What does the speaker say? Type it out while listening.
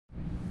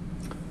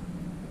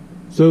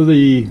So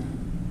the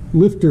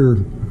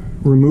lifter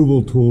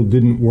removal tool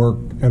didn't work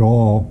at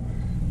all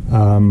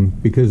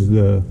because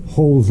the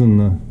holes in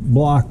the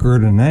block are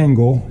at an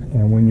angle,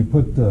 and when you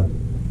put the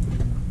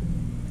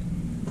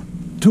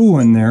tool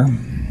in there,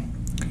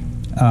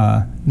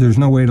 there's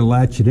no way to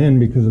latch it in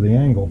because of the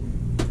angle.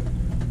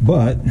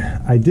 But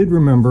I did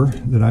remember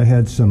that I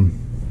had some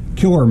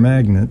killer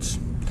magnets.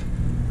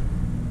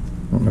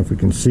 I don't know if we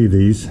can see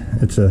these.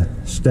 It's a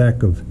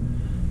stack of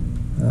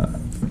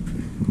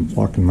I'm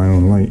blocking my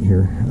own light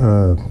here.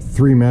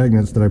 3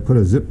 magnets that I put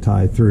a zip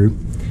tie through,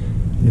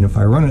 and if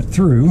I run it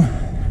through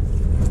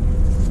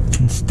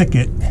and stick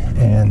it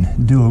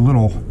and do a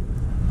little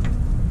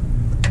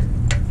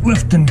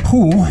lift and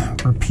pull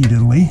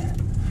repeatedly,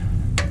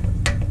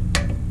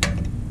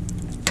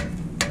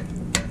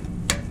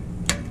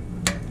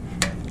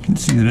 you can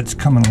see that it's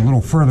coming a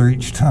little further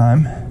each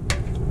time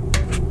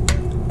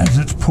as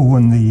it's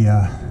pulling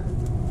the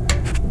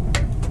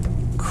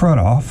crud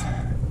off.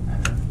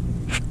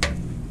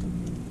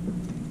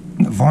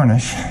 The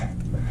varnish,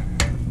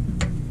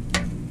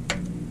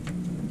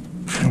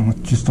 and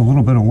with just a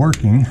little bit of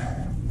working,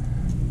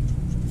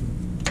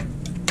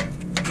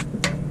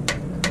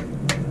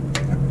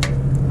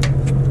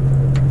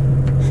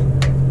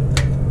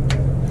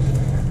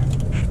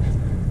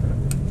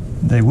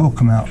 they will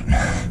come out.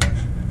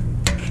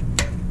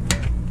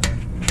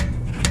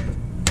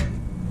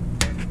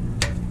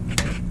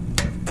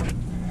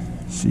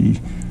 See,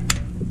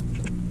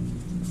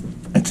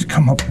 it's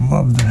come up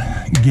above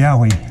the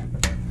galley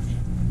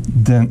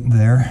dent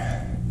there.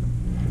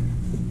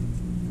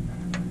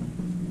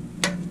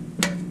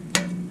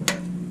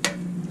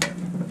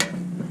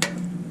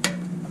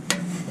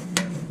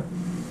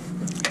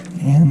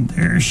 And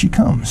there she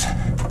comes.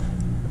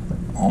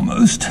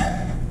 Almost.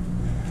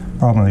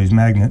 Problem with these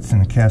magnets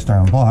in a cast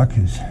iron block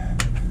is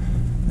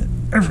that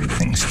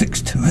everything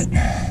sticks to it.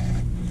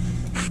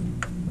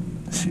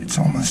 See, it's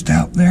almost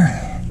out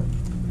there.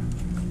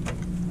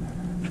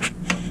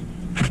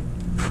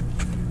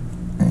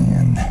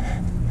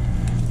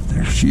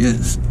 She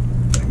is.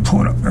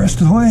 Pull it up the rest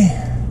of the way,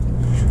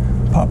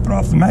 pop it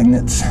off the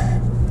magnets,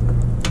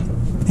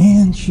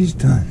 and she's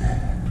done.